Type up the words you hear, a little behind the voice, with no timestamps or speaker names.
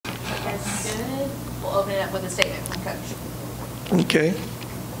confident with a statement from Coach. Okay.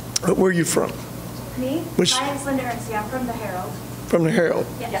 Where are you from? Me? My name's Linda Ernst. I'm from the Herald. From the Herald?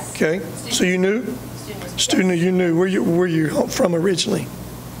 Yes. Okay. So you knew? Student, you knew. Where you from originally?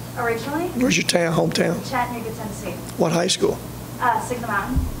 Originally? Where's your town, hometown? Chattanooga, Tennessee. What high school? Signal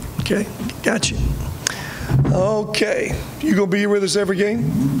Mountain. Okay, got you. Okay, you gonna be here with us every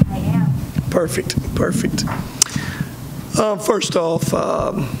game? I am. Perfect, perfect. First off,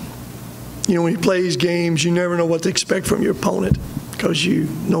 you know, when you play these games, you never know what to expect from your opponent because you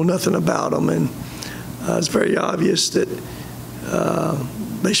know nothing about them, and it's very obvious that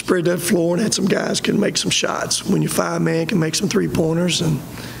they spread that floor and had some guys can make some shots. When your 5-man can make some 3-pointers, and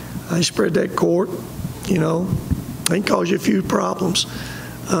they spread that court, you know, they can cause you a few problems.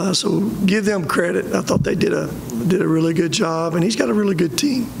 So give them credit. I thought they did a really good job, and he's got a really good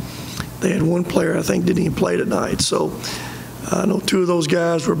team. They had one player I think didn't even play tonight. So I know 2 of those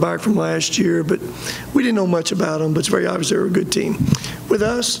guys were back from last year, but we didn't know much about them. But it's very obvious they were a good team. With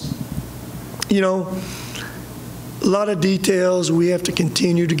us, you know, a lot of details we have to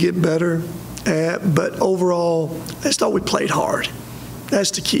continue to get better at. But overall, I just thought we played hard.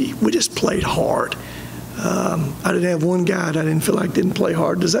 That's the key. We just played hard. I didn't have one guy that I didn't feel like didn't play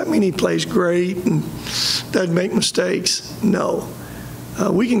hard. Does that mean he plays great and doesn't make mistakes? No.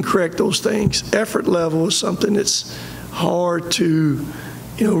 We can correct those things. Effort level is something that's hard to,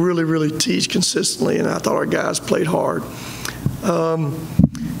 you know, really teach consistently, and I thought our guys played hard.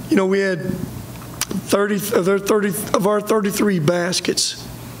 You know, we had 30 of our 33 baskets,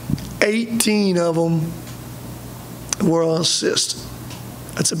 18 of them were on assist.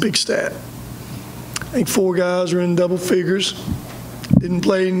 That's a big stat. I think 4 guys are in double figures. Didn't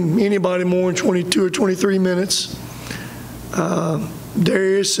play anybody more than 22 or 23 minutes.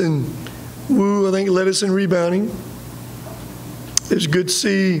 Darius and Wu, I think, led us in rebounding. It was good to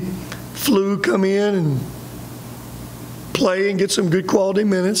see Flu come in and play and get some good quality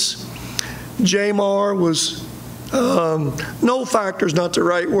minutes. Jamar was, no factor is not the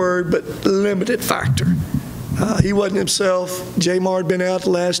right word, but limited factor. He wasn't himself. Jamar had been out the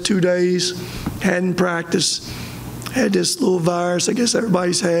last 2 days, hadn't practiced, had this little virus I guess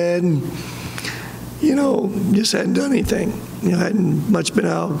everybody's had, and, you know, just hadn't done anything. You know, hadn't much been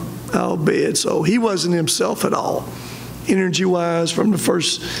out of bed, so he wasn't himself at all, energy-wise, from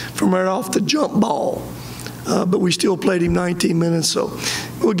right off the jump ball. But we still played him 19 minutes, so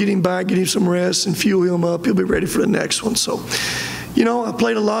we'll get him back, get him some rest, and fuel him up. He'll be ready for the next one. So, you know, I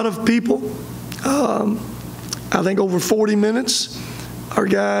played a lot of people. I think over 40 minutes, our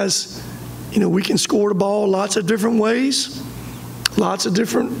guys, you know, we can score the ball lots of different ways. Lots of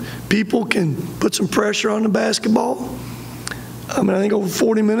different people can put some pressure on the basketball. I mean, I think over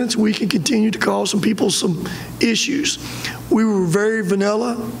 40 minutes, we can continue to cause some people some issues. We were very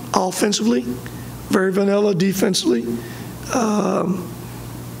vanilla offensively, very vanilla defensively, and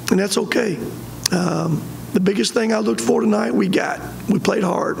that's okay. The biggest thing I looked for tonight, we got. We played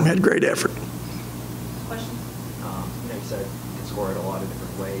hard and had great effort. Question? You know, you said you can score it a lot of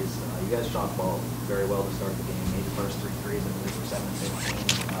different ways. You guys shot the ball very well to start the game. Made the first 3 threes, I believe, were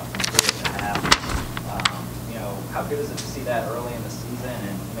 7-15 from 3.5. You know, how good is it to see that early in the season?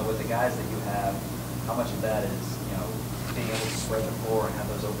 And, you know, with the guys that you have, how much of that is, you know, being able to spread the floor and have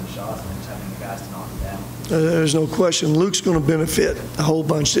those open shots and then just having the guys to knock them down? There's no question. Luke's going to benefit a whole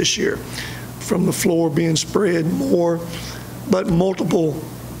bunch this year from the floor being spread more, but multiple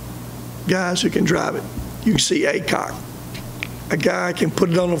guys who can drive it. You can see Acock. A guy can put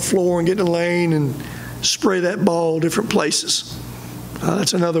it on the floor and get in the lane and spray that ball different places.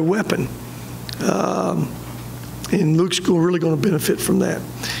 That's another weapon. And Luke's really going to benefit from that.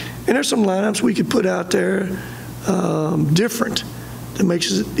 And there's some lineups we could put out there different that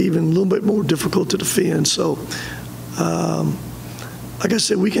makes it even a little bit more difficult to defend. So, like I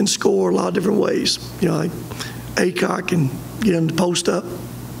said, we can score a lot of different ways. You know, like Acock can get him to post up.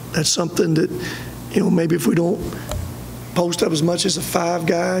 That's something that, you know, maybe if we don't post up as much as a 5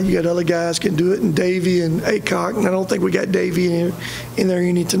 guy, you got other guys can do it, and Davey and Acock, and I don't think we got Davey in there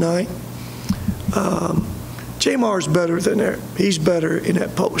any tonight. Jamar's better than there. He's better in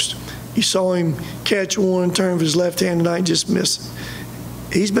that post. You saw him catch one, turn with his left hand tonight, and just miss it.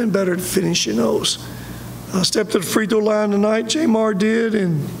 He's been better at finishing those. Stepped to the free throw line tonight, Jamar did,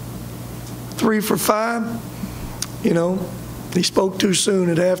 and 3 for 5. You know, he spoke too soon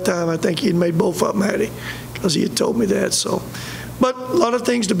at halftime. I think he had made both of them, had he? Because he had told me that. So, but a lot of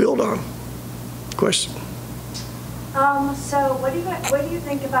things to build on. Question. So what do you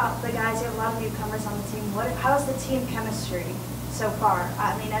think about the guys? You have a lot of newcomers on the team. How's the team chemistry so far?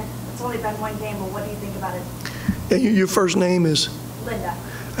 I mean, it's only been 1 game, but what do you think about it? And your first name is? Linda.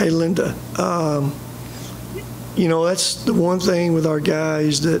 Hey, Linda. you know, that's the one thing with our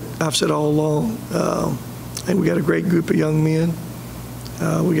guys that I've said all along. And we got a great group of young men.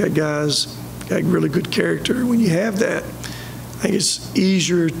 We got guys got really good character. When you have that, I think it's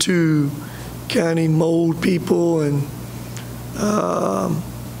easier to kind of mold people and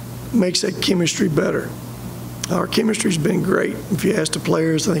makes that chemistry better. Our chemistry's been great. If you ask the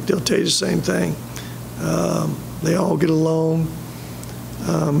players, I think they'll tell you the same thing. They all get along.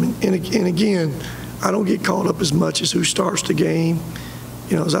 And again, I don't get caught up as much as who starts the game.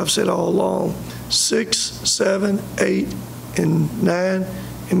 You know, as I've said all along, 6, 7, 8, and 9,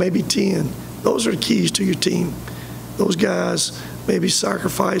 and maybe 10. Those are the keys to your team. Those guys maybe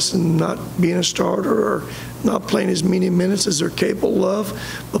sacrificing not being a starter or not playing as many minutes as they're capable of,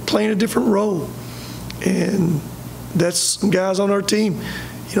 but playing a different role. And that's some guys on our team.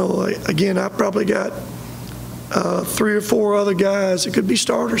 You know, again, I probably got 3 or 4 other guys that could be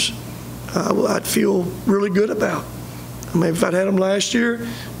starters. I'd feel really good about. I mean, if I'd had them last year,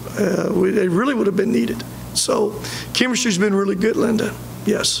 they really would have been needed. So chemistry's been really good, Linda.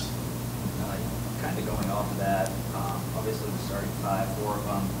 Yes. Kind of going off of that, obviously the starting 5, 4 of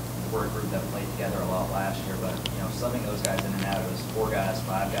them were a group that played together a lot last year, but, you know, subbing those guys in and out, it was 4 guys,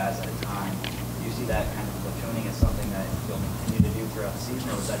 5 guys at a time. Do you see that kind of platooning as something that you'll continue to do throughout the season,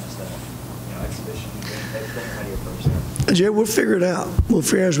 or was that just a, you know, exhibition game type thing? How do you approach that? Jay, we'll figure it out. We'll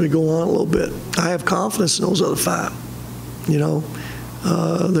figure it as we go on a little bit. I have confidence in those other 5. You know,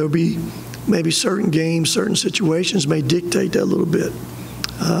 there'll be maybe certain games, certain situations may dictate that a little bit.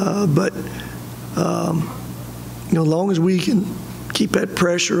 But you know, as long as we can keep that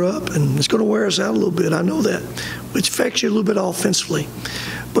pressure up, and it's going to wear us out a little bit, I know that, which affects you a little bit offensively.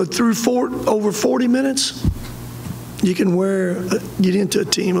 But through over 40 minutes, you can get into a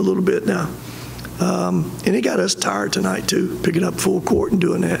team a little bit now. And it got us tired tonight, too, picking up full court and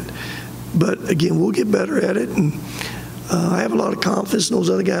doing that. But, again, we'll get better at it. And I have a lot of confidence in those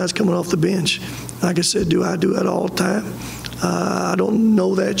other guys coming off the bench. Like I said, do I do that all the time? I don't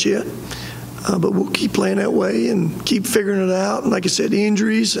know that yet. But we'll keep playing that way and keep figuring it out. And like I said,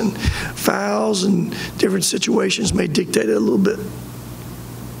 injuries and fouls and different situations may dictate it a little bit.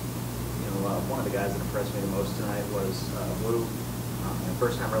 One of the guys that impressed me the most tonight was Lou. The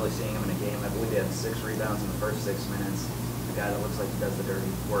first time really seeing him in a game, I believe he had 6 rebounds in the first 6 minutes. A guy that looks like he does the dirty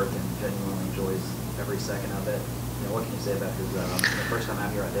work and genuinely enjoys every second of it. You know, what can you say about his the first time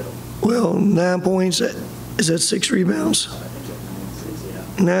out here at Diddle? Well, 9 points. Is that 6 rebounds? I think it's 9 and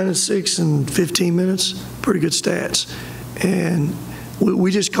 6, yeah. 9 and 6 in 15 minutes. Pretty good stats. And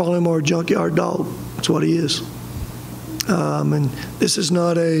we just call him our junkyard dog. That's what he is. And this is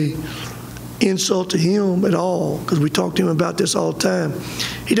not a insult to him at all, because we talk to him about this all the time.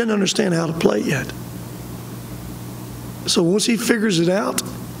 He doesn't understand how to play yet. So once he figures it out,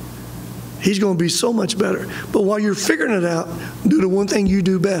 he's going to be so much better. But while you're figuring it out, do the one thing you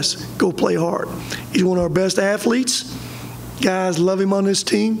do best. Go play hard. He's one of our best athletes. Guys love him on this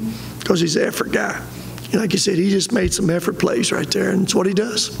team because he's an effort guy. And like you said, he just made some effort plays right there, and it's what he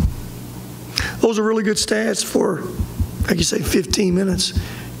does. Those are really good stats for, like you say, 15 minutes.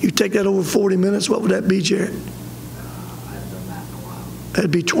 You take that over 40 minutes, what would that be, Jared? I haven't done that in a while.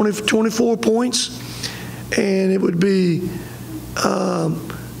 That'd be 24 points, and it would be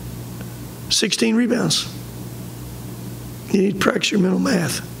 16 rebounds. You need to practice your mental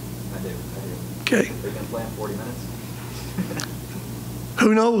math. I do. Okay. We've been playing 40 minutes.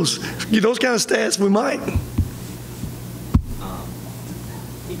 Who knows? Get those kind of stats, we might.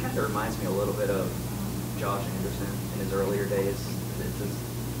 He kind of reminds me a little bit of Josh Anderson in his earlier days. Does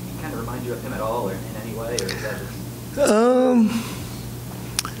he kind of remind you of him at all, or in any way, or is that just?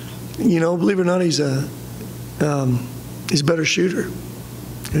 You know, believe it or not, he's a better shooter.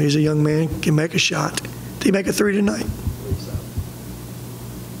 He's a young man, can make a shot. Did he make a 3 tonight? I believe so.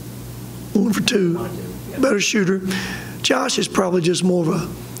 1 for 2. 1 or 2. Yeah. Better shooter. Josh is probably just more of a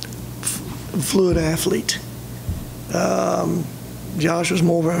fluid athlete. Josh was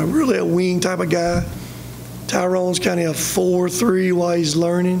more of really a wing type of guy. Tyrone's kind of a 4-3 while he's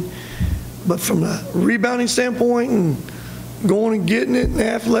learning. But from a rebounding standpoint and going and getting it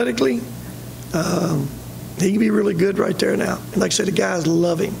athletically, he can be really good right there now. And like I said, the guys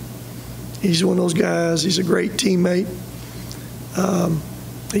love him. He's one of those guys. He's a great teammate.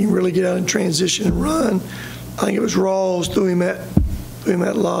 He can really get out in transition and run. I think it was Rawls threw him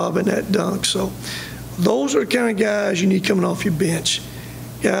that lob and that dunk. So those are the kind of guys you need coming off your bench.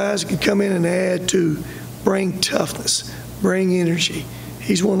 Guys can come in and add to, bring toughness, bring energy.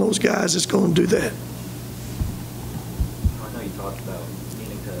 He's one of those guys that's going to do that. I know you talked about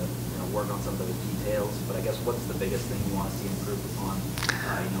needing to work on some of those details, but I guess what's the biggest thing you want to see improved upon,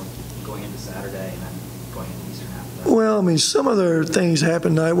 going into Saturday and then going into Eastern half of that? Well, I mean, some other things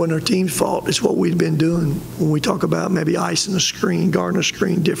happened tonight wasn't our team's fault. It's what we'd been doing when we talk about maybe icing the screen, guarding the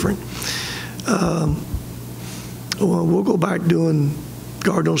screen different. Well, we'll go back doing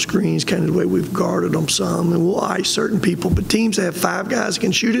guard those screens kind of the way we've guarded them some, and we'll ice certain people. But teams that have 5 guys that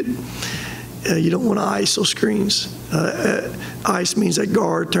can shoot it, you don't want to ice those screens. Ice means that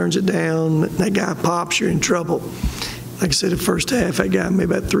guard turns it down, that guy pops, you're in trouble. Like I said, the first half, that guy made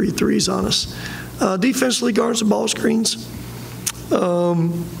about 3 threes on us. Defensively, guards the ball screens.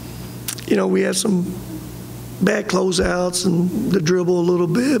 You know, we had some bad closeouts and the dribble a little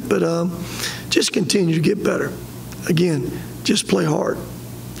bit, but just continue to get better. Again, just play hard.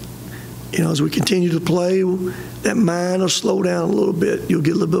 You know, as we continue to play, that mind will slow down a little bit. You'll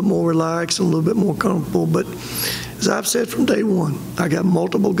get a little bit more relaxed and a little bit more comfortable. But as I've said from day one, I got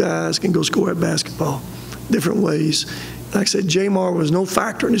multiple guys can go score at basketball different ways. Like I said, Jamar was no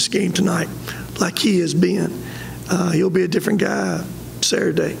factor in this game tonight like he has been. He'll be a different guy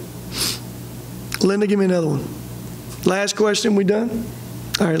Saturday. Linda, give me another one. Last question, we done?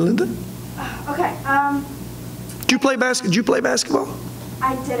 All right, Linda. Okay. Did you play basketball?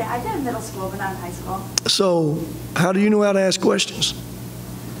 I did it. I did in middle school, but not in high school. So how do you know how to ask questions?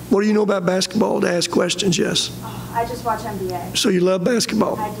 What do you know about basketball to ask questions? Yes. Oh, I just watch MBA. So you love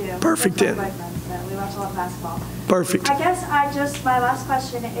basketball? I do. Perfect then. My friends, so we watch a lot of basketball. Perfect. I guess my last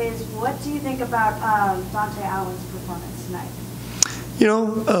question is, what do you think about Dante Allen's performance tonight? You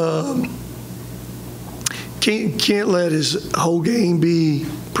know, can't let his whole game be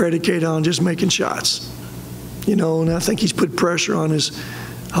predicated on just making shots. You know, and I think he's put pressure on his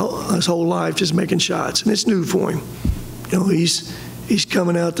whole life just making shots, and it's new for him. You know, he's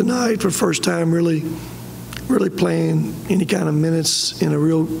coming out tonight for the first time really playing any kind of minutes in a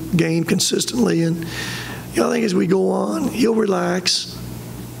real game consistently. And you know, I think as we go on, he'll relax.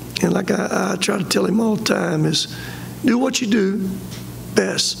 And like I try to tell him all the time is, do what you do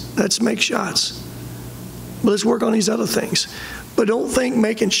best. That's make shots. But let's work on these other things. But don't think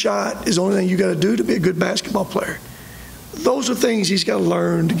making shot is the only thing you got to do to be a good basketball player. Those are things he's got to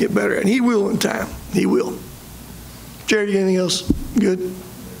learn to get better at, and he will in time. He will. Jared, anything else? Good?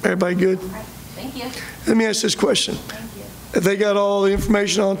 Everybody good? All right. Thank you. Let me ask this question. Thank you. If they got all the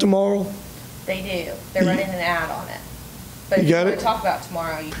information on tomorrow? They do. They're running an ad on it. But You if got you want it? to talk about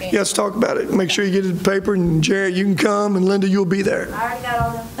tomorrow, you can't. Yeah, let's talk about it. Make sure you get it in the paper, and Jared, you can come, and Linda, you'll be there. I already got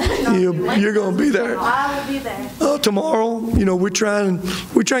all them. You're going to be there. I will be there. Tomorrow, you know, we're trying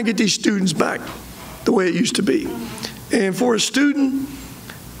to get these students back the way it used to be. And for a student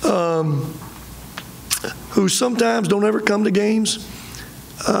who sometimes don't ever come to games,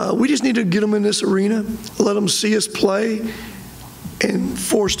 we just need to get them in this arena, let them see us play, and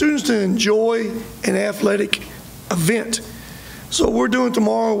for students to enjoy an athletic event. So what we're doing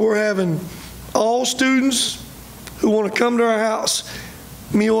tomorrow, we're having all students who want to come to our house.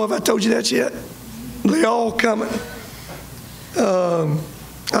 Mio, have I told you that yet? They all coming.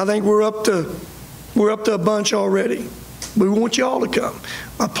 I think we're up to a bunch already. We want you all to come.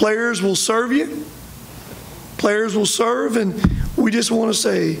 Our players will serve you. Players will serve, and we just want to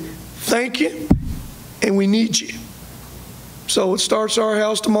say thank you, and we need you. So it starts at our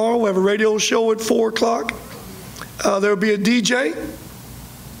house tomorrow. We have a radio show at 4 o'clock. There'll be a DJ,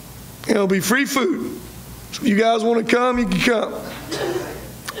 and it'll be free food. So if you guys want to come, you can come.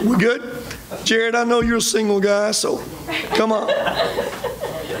 We good? Jared, I know you're a single guy, so come on.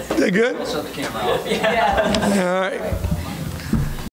 They good? Shut the camera off. Yeah. All right.